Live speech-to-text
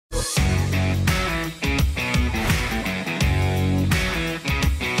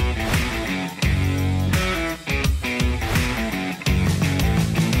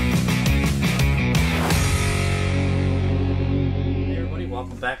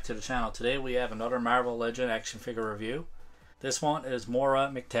back to the channel. Today we have another Marvel Legend action figure review. This one is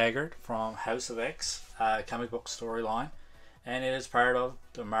Moira Mactaggert from House of X comic book storyline, and it is part of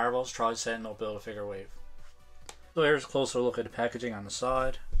the Marvel's Tri-Sentinel Build figure wave. So here's a closer look at the packaging on the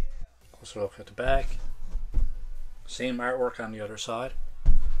side, closer look at the back, same artwork on the other side,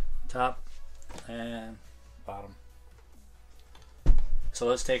 top and bottom. So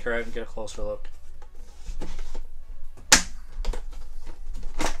let's take her out and get a closer look.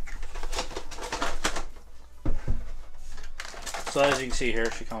 So as you can see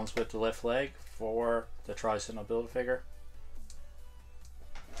here, she comes with the left leg for the Tri-Sentinel Build figure.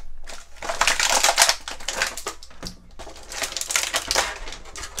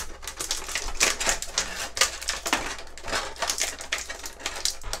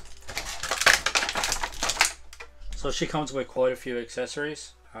 So she comes with quite a few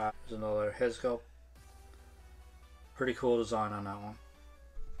accessories. There's another head sculpt. Pretty cool design on that one.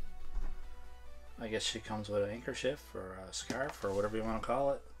 I guess she comes with an handkerchief or a scarf or whatever you want to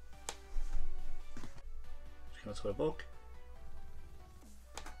call it. She comes with a book.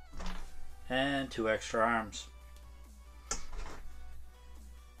 And 2 extra arms.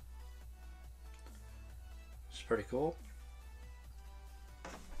 It's pretty cool.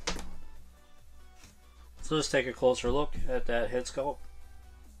 So let's take a closer look at that head sculpt.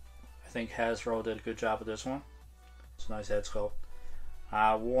 I think Hasbro did a good job with this one. It's a nice head sculpt.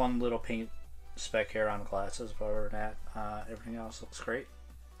 One little paint speck here on the glasses, but other than that, everything else looks great.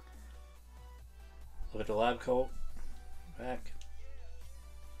 Look at the lab coat, back,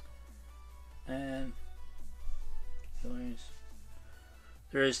 and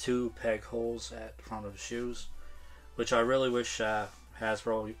there is 2 peg holes at the front of the shoes, which I really wish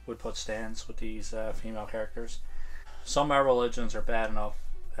Hasbro would put stands with these female characters. Some Marvel Legends are bad enough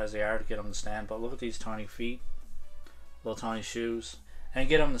as they are to get them to stand, but look at these tiny feet, little tiny shoes. And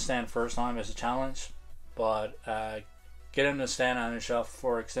get them to stand first time is a challenge, but get them to stand on a shelf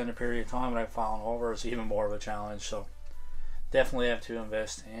for an extended period of time without falling over is even more of a challenge. So definitely have to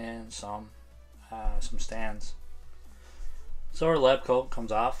invest in some stands. So our lab coat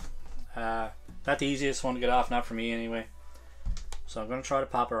comes off. Not the easiest one to get off, not for me anyway. So I'm going to try to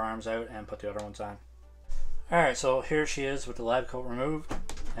pop her arms out and put the other ones on. Alright, so here she is with the lab coat removed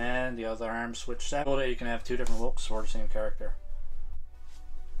and the other arm switched out. So that you can have 2 different looks for the same character.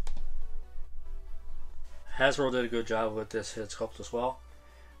 Hasbro did a good job with this head sculpt as well.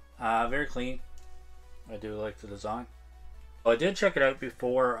 Very clean. I do like the design. I did check it out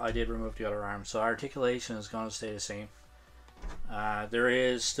before I did remove the other arm, so articulation is going to stay the same. There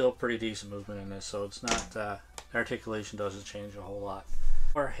is still pretty decent movement in this, so it's not articulation doesn't change a whole lot.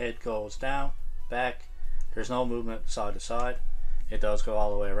 Our head goes down, back. There's no movement side to side. It does go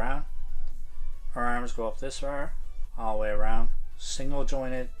all the way around. Our arms go up this far, all the way around. Single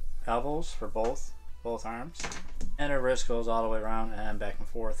jointed elbows for both arms, and her wrist goes all the way around and back and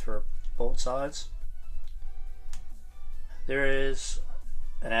forth for both sides. There is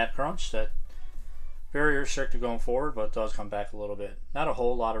an ab crunch that very restricted going forward, but it does come back a little bit. Not a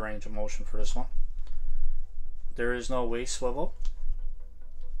whole lot of range of motion for this one. There is no waist swivel,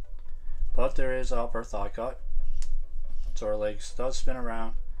 but there is upper thigh cut, so her legs does spin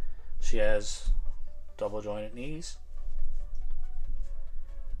around. She has double jointed knees.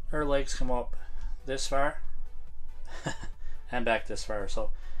 Her legs come up this far and back this far, so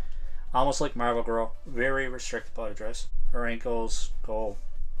almost like Marvel Girl, very restricted body dress. Her ankles go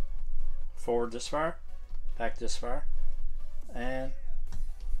forward this far, back this far, and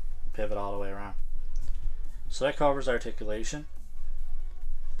pivot all the way around. So that covers articulation.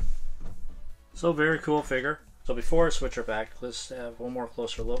 So very cool figure. So before I switch her back, let's have one more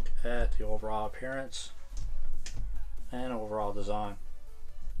closer look at the overall appearance and overall design.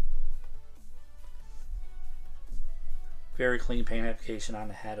 Very clean paint application on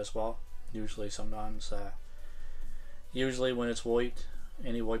the hat as well. Usually when it's white,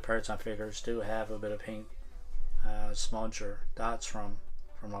 any white parts on figures do have a bit of paint smudge or dots from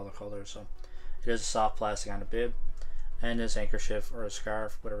other colors. So it is a soft plastic on the bib, and this handkerchief or a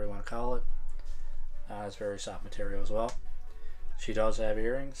scarf, whatever you want to call it, it's very soft material as well. She does have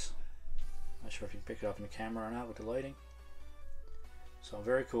earrings. Not sure if you can pick it up in the camera or not with the lighting. So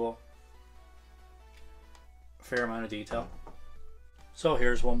very cool. Fair amount of detail. So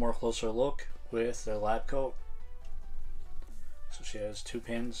here's one more closer look with the lab coat. So she has 2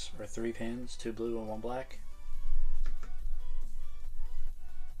 pins or 3 pins, 2 blue and 1 black.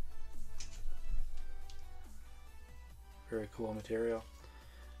 Very cool material.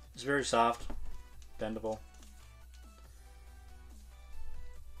 It's very soft, bendable.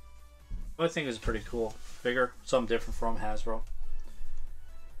 I think it's a pretty cool figure, something different from Hasbro.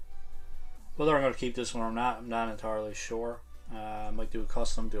 Whether I'm going to keep this one or not, I'm not entirely sure. I might do a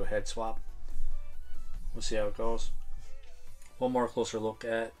custom, do a head swap. We'll see how it goes. One more closer look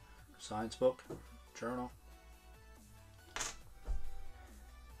at science book, journal.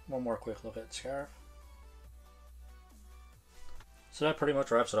 One more quick look at the scarf. So that pretty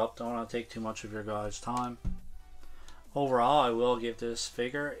much wraps it up. Don't want to take too much of your guys' time. Overall, I will give this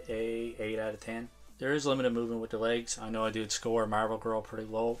figure a 8 out of 10. There is limited movement with the legs. I know I did score Marvel Girl pretty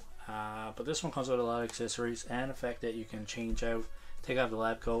low, but this one comes with a lot of accessories and the fact that you can change out, take off the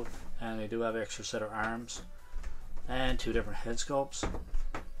lab coat, and they do have an extra set of arms and 2 different head sculpts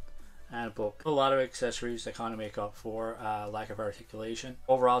and a book. A lot of accessories that kind of make up for lack of articulation.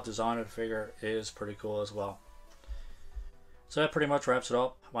 Overall design of the figure is pretty cool as well. So that pretty much wraps it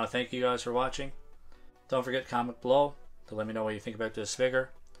up. I want to thank you guys for watching. Don't forget to comment below to let me know what you think about this figure.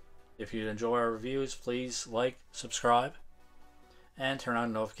 If you enjoy our reviews, please like, subscribe, and turn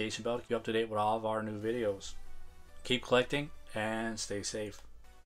on the notification bell to keep up to date with all of our new videos. Keep collecting and stay safe.